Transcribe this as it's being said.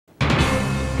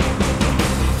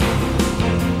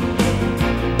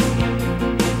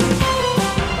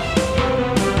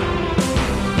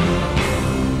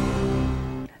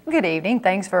Good evening.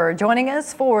 Thanks for joining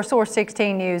us for Source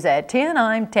 16 News at 10.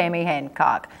 I'm Tammy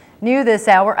Hancock. New this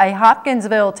hour, a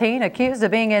Hopkinsville teen accused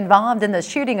of being involved in the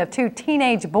shooting of two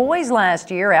teenage boys last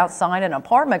year outside an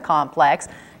apartment complex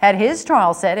had his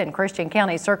trial set in Christian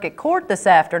County Circuit Court this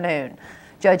afternoon.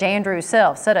 Judge Andrew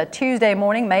Self set a Tuesday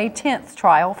morning, May 10th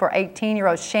trial for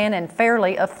 18-year-old Shannon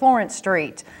Fairley of Florence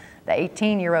Street. The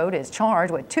 18-year-old is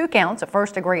charged with 2 counts of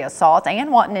first-degree assault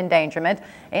and wanton endangerment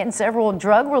and several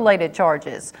drug-related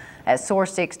charges. As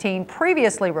Source 16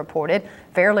 previously reported,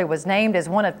 Fairley was named as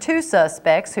one of 2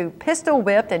 suspects who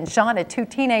pistol-whipped and shot at 2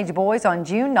 teenage boys on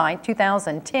June 9,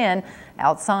 2010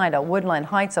 outside a Woodland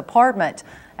Heights apartment.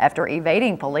 After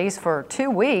evading police for 2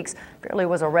 weeks, Fairley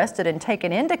was arrested and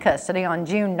taken into custody on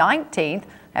June 19th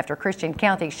after Christian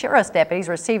County Sheriff's deputies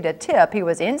received a tip he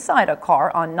was inside a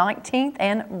car on 19th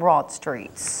and Broad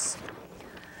Streets.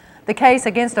 The case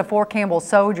against a Fort Campbell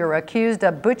soldier accused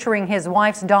of butchering his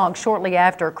wife's dog shortly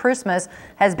after Christmas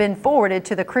has been forwarded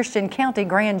to the Christian County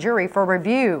Grand Jury for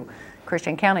review.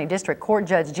 Christian County District Court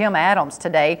Judge Jim Adams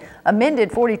today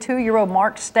amended 42-year-old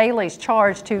Mark Staley's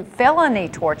charge to felony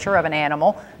torture of an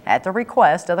animal at the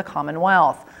request of the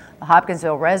Commonwealth. The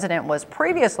Hopkinsville resident was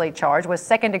previously charged with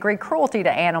second-degree cruelty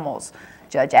to animals.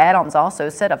 Judge Adams also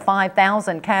set a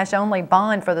 $5,000 cash-only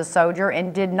bond for the soldier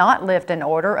and did not lift an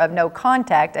order of no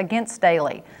contact against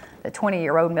Staley. The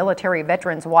 20-year-old military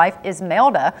veteran's wife,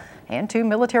 Ismelda, and 2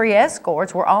 military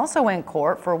escorts were also in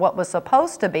court for what was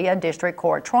supposed to be a district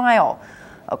court trial.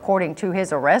 According to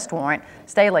his arrest warrant,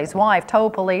 Staley's wife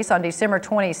told police on December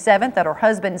 27th that her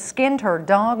husband skinned her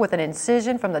dog with an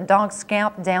incision from the dog's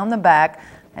scalp down the back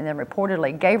and then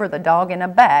reportedly gave her the dog in a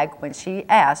bag when she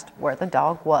asked where the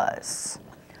dog was.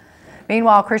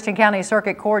 Meanwhile, Christian County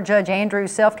Circuit Court Judge Andrew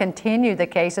Self continued the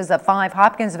cases of 5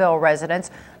 Hopkinsville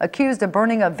residents accused of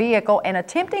burning a vehicle and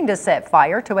attempting to set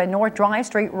fire to a North Drive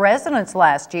Street residence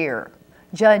last year.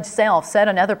 Judge Self set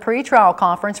another pretrial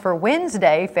conference for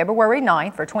Wednesday, February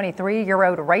 9th for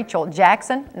 23-year-old Rachel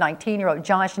Jackson, 19-year-old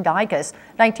Josh Dykus,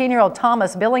 19-year-old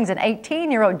Thomas Billings, and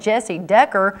 18-year-old Jesse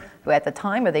Decker, who at the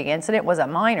time of the incident was a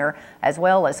minor, as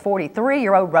well as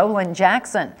 43-year-old Roland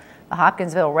Jackson. The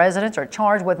Hopkinsville residents are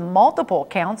charged with multiple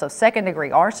counts of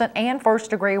second-degree arson and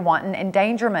first-degree wanton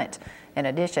endangerment. In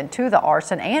addition to the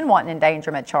arson and wanton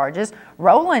endangerment charges,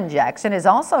 Roland Jackson is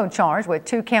also charged with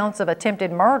 2 counts of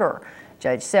attempted murder.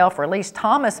 Judge Self released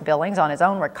Thomas Billings on his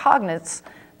own recognizance.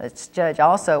 The judge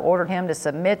also ordered him to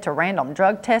submit to random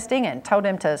drug testing and told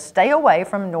him to stay away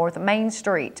from North Main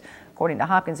Street. According to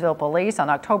Hopkinsville police, on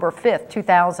October 5th,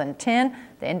 2010,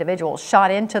 the individual shot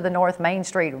into the North Main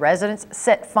Street residence,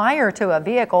 set fire to a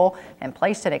vehicle, and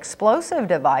placed an explosive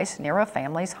device near a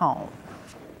family's home.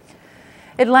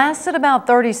 It lasted about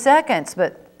 30 seconds,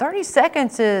 but 30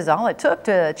 seconds is all it took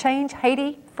to change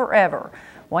Haiti forever.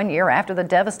 1 year after the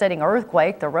devastating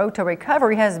earthquake, the road to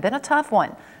recovery has been a tough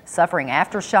one, suffering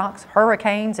aftershocks,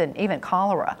 hurricanes, and even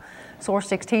cholera. Source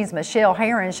 16's Michelle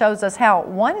Herron shows us how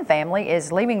one family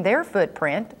is leaving their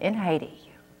footprint in Haiti.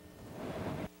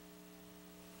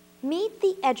 Meet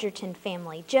the Edgerton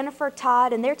family, Jennifer,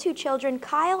 Todd, and their 2 children,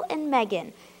 Kyle and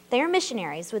Megan. They are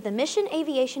missionaries with the Mission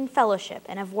Aviation Fellowship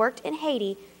and have worked in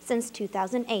Haiti since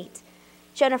 2008.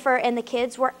 Jennifer and the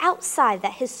kids were outside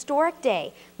that historic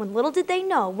day when little did they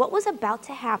know what was about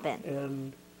to happen.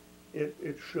 And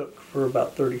it shook for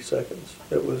about 30 seconds.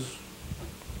 It was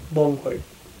long quake.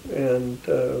 And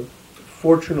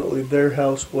fortunately their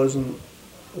house wasn't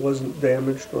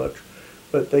damaged much,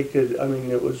 but they could, I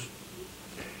mean, it was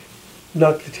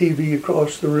knocked the TV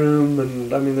across the room,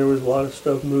 and I mean there was a lot of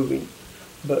stuff moving,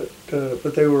 but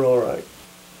they were all right.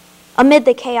 Amid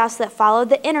the chaos that followed,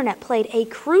 the internet played a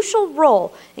crucial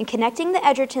role in connecting the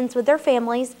Edgertons with their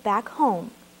families back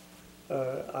home.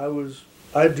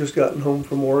 I'd just gotten home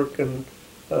from work, and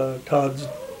Todd's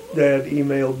dad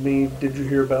emailed me, "Did you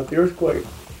hear about the earthquake?"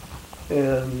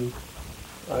 And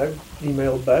I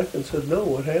emailed back and said, "No,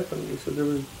 what happened?" He said there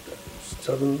was a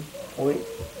 7-point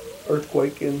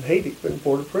earthquake in Haiti, in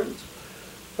Port-au-Prince.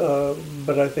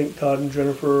 But I think Todd and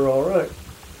Jennifer are all right.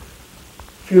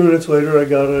 A few minutes later, I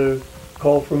got a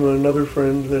call from another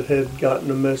friend that had gotten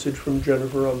a message from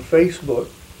Jennifer on Facebook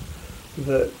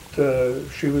that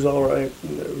she was all right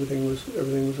and everything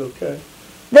was okay.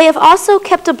 They have also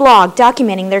kept a blog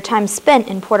documenting their time spent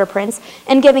in Port-au-Prince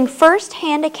and giving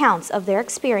first-hand accounts of their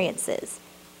experiences.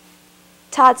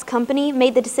 Todd's company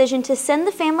made the decision to send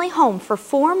the family home for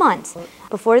 4 months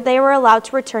before they were allowed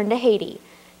to return to Haiti.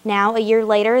 Now, a year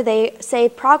later, they say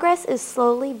progress is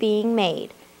slowly being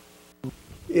made.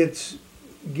 It's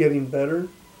getting better.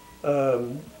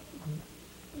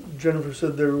 Jennifer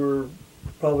said there were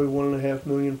probably 1.5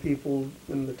 million people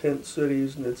in the tent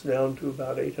cities, and it's down to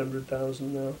about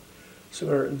 800,000 now.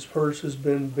 Samaritan's Purse has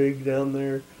been big down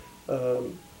there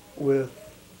with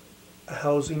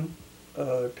housing,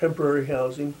 temporary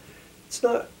housing. It's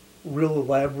not real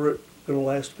elaborate, going to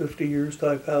last 50 years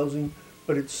type housing,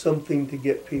 but it's something to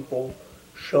get people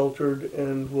sheltered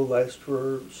and will last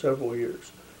for several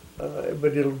years.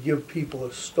 But it'll give people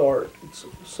a start. It's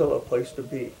still a place to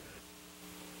be.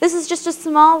 This is just a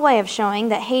small way of showing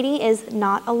that Haiti is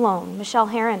not alone. Michelle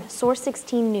Herron, Source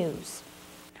 16 News.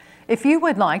 If you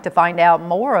would like to find out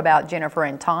more about Jennifer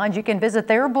and Todd, you can visit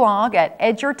their blog at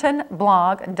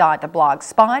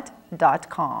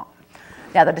edgertonblog.blogspot.com.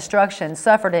 Now, the destruction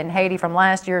suffered in Haiti from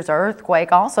last year's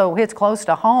earthquake also hits close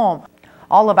to home.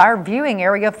 All of our viewing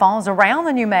area falls around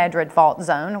the New Madrid fault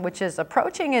zone, which is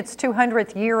approaching its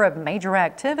 200th year of major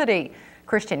activity.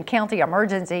 Christian County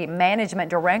Emergency Management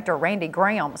Director Randy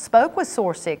Graham spoke with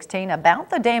Source 16 about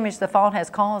the damage the fault has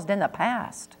caused in the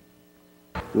past.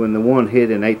 When the one hit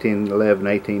in 1811,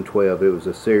 1812, it was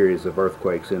a series of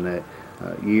earthquakes in that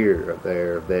year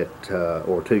there,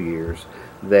 or 2 years,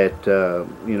 that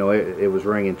it was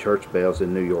ringing church bells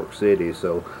in New York City.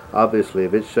 So obviously,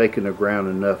 if it's shaking the ground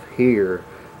enough here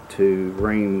to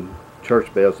ring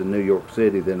church bells in New York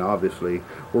City, then obviously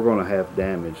we're going to have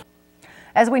damage.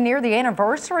 As we near the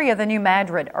anniversary of the New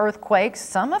Madrid earthquake,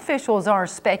 some officials are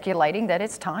speculating that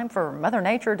it's time for Mother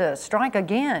Nature to strike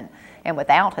again. And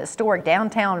without historic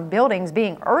downtown buildings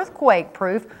being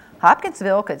earthquake-proof,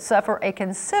 Hopkinsville could suffer a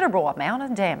considerable amount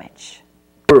of damage.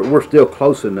 We're still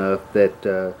close enough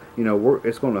that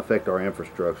it's going to affect our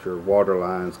infrastructure, water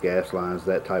lines, gas lines,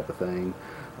 that type of thing.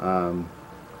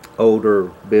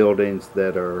 Older buildings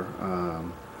that are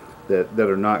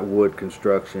not wood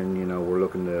construction, we're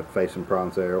looking to face some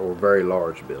problems there, or very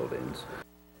large buildings.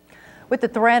 With the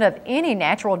threat of any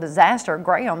natural disaster,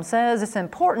 Graham says it's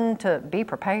important to be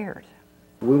prepared.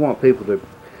 We want people to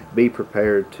be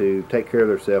prepared to take care of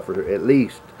themselves for at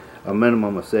least a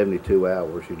minimum of 72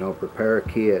 hours. Prepare a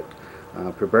kit,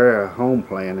 prepare a home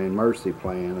plan, an emergency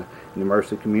plan, an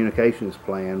emergency communications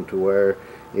plan, to where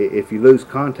if you lose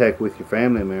contact with your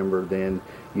family member, then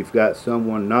you've got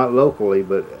someone not locally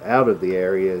but out of the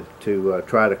area to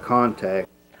try to contact.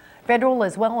 Federal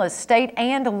as well as state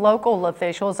and local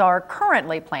officials are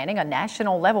currently planning a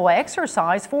national level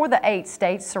exercise for the 8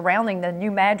 states surrounding the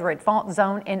New Madrid fault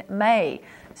zone in May.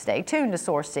 Stay tuned to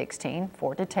Source 16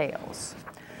 for details.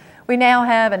 We now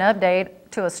have an update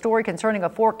to a story concerning a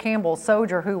Fort Campbell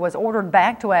soldier who was ordered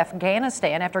back to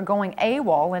Afghanistan after going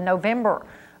AWOL in November.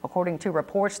 According to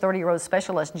reports, 30-year-old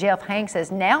specialist Jeff Hanks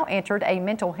has now entered a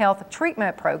mental health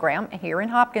treatment program here in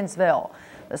Hopkinsville.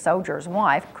 The soldier's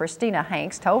wife, Christina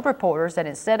Hanks, told reporters that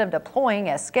instead of deploying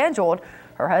as scheduled,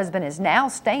 her husband is now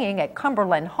staying at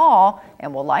Cumberland Hall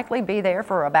and will likely be there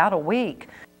for about a week.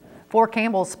 Fort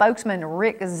Campbell spokesman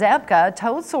Rick Zebka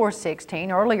told Source 16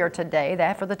 earlier today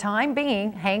that for the time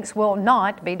being, Hanks will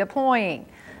not be deploying.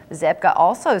 Zebka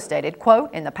also stated,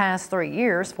 quote, "In the past 3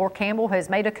 years, Fort Campbell has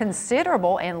made a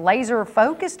considerable and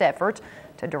laser-focused effort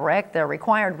to direct the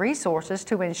required resources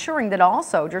to ensuring that all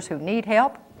soldiers who need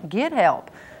help get help."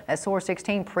 As Source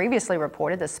 16 previously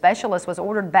reported, the specialist was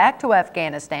ordered back to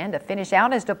Afghanistan to finish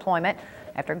out his deployment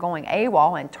after going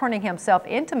AWOL and turning himself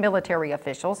into military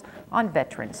officials on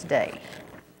Veterans Day.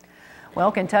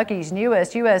 Well, Kentucky's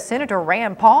newest U.S. Senator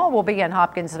Rand Paul will be in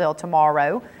Hopkinsville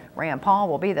tomorrow. Rand Paul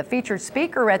will be the featured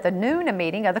speaker at the noon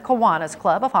meeting of the Kiwanis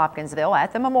Club of Hopkinsville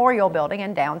at the Memorial Building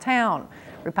in downtown.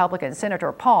 Republican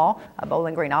Senator Paul, a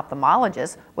Bowling Green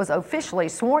ophthalmologist, was officially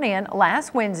sworn in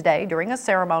last Wednesday during a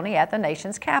ceremony at the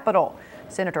nation's capital.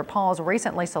 Senator Paul's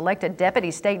recently selected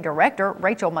Deputy State Director,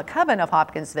 Rachel McCubbin of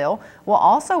Hopkinsville, will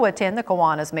also attend the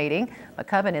Kiwanis meeting.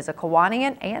 McCubbin is a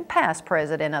Kiwanian and past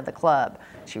president of the club.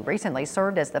 She recently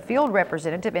served as the field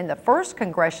representative in the 1st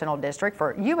Congressional District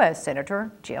for U.S.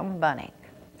 Senator Jim Bunning.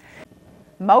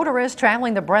 Motorists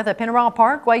traveling the Breathitt-Pennyral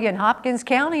Parkway in Hopkins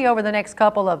County over the next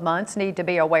couple of months need to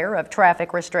be aware of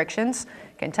traffic restrictions.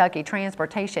 Kentucky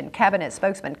Transportation Cabinet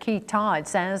spokesman Keith Todd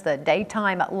says the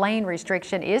daytime lane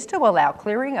restriction is to allow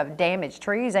clearing of damaged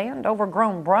trees and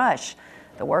overgrown brush.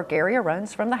 The work area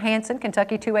runs from the Hanson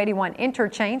Kentucky 281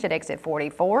 interchange at exit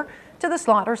 44 to the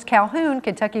Slaughters Calhoun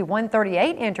Kentucky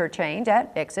 138 interchange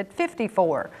at exit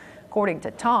 54. According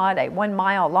to Todd, a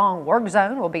 1-mile-long work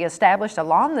zone will be established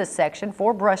along this section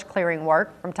for brush clearing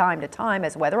work from time to time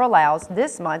as weather allows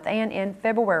this month and in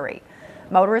February.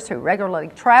 Motorists who regularly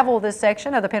travel this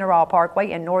section of the Pennyral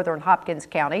Parkway in northern Hopkins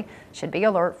County should be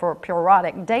alert for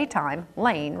periodic daytime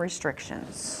lane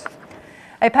restrictions.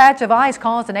 A patch of ice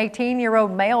caused an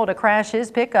 18-year-old male to crash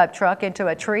his pickup truck into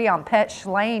a tree on Petsch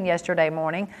Lane yesterday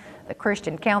morning. The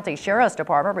Christian County Sheriff's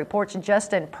Department reports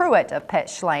Justin Pruitt of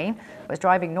Petch Lane was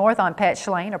driving north on Petch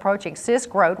Lane, approaching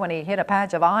Sisk Road when he hit a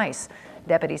patch of ice.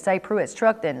 Deputies say Pruitt's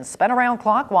truck then spun around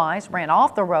clockwise, ran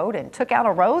off the road, and took out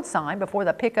a road sign before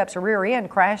the pickup's rear end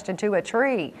crashed into a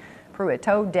tree. Pruitt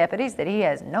told deputies that he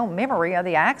has no memory of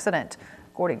the accident.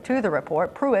 According to the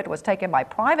report, Pruitt was taken by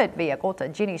private vehicle to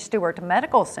Jenny Stewart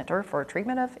Medical Center for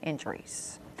treatment of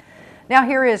injuries. Now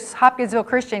here is Hopkinsville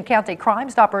Christian County Crime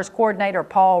Stoppers Coordinator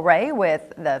Paul Ray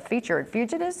with the featured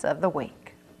fugitives of the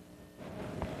week.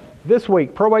 This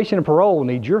week, probation and parole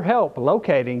needs your help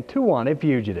locating two wanted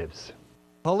fugitives.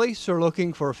 Police are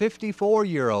looking for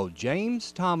 54-year-old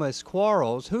James Thomas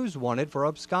Quarles, who's wanted for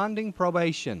absconding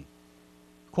probation.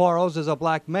 Quarles is a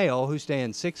black male who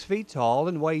stands 6 feet tall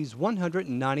and weighs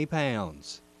 190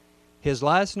 pounds. His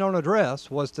last known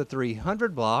address was the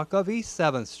 300 block of East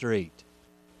 7th Street.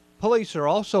 Police are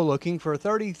also looking for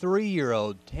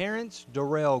 33-year-old Terrence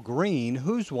Darrell Green,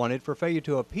 who's wanted for failure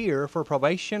to appear for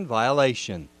probation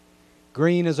violation.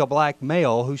 Green is a black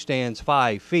male who stands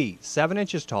 5 feet, 7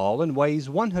 inches tall and weighs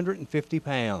 150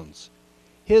 pounds.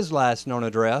 His last known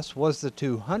address was the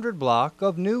 200 block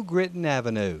of New Gritton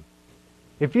Avenue.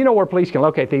 If you know where police can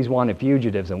locate these wanted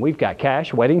fugitives, and we've got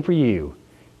cash waiting for you,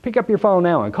 pick up your phone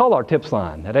now and call our tips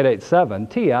line at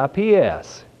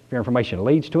 887-TIPS. If your information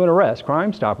leads to an arrest,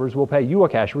 Crime Stoppers will pay you a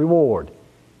cash reward.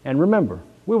 And remember,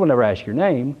 we will never ask your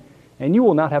name, and you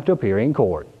will not have to appear in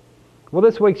court. Well,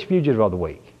 this week's Fugitive of the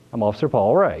Week, I'm Officer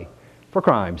Paul Ray for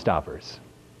Crime Stoppers.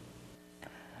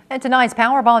 And tonight's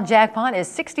Powerball jackpot is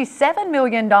 $67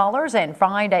 million, and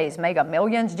Friday's Mega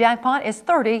Millions jackpot is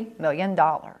 $30 million.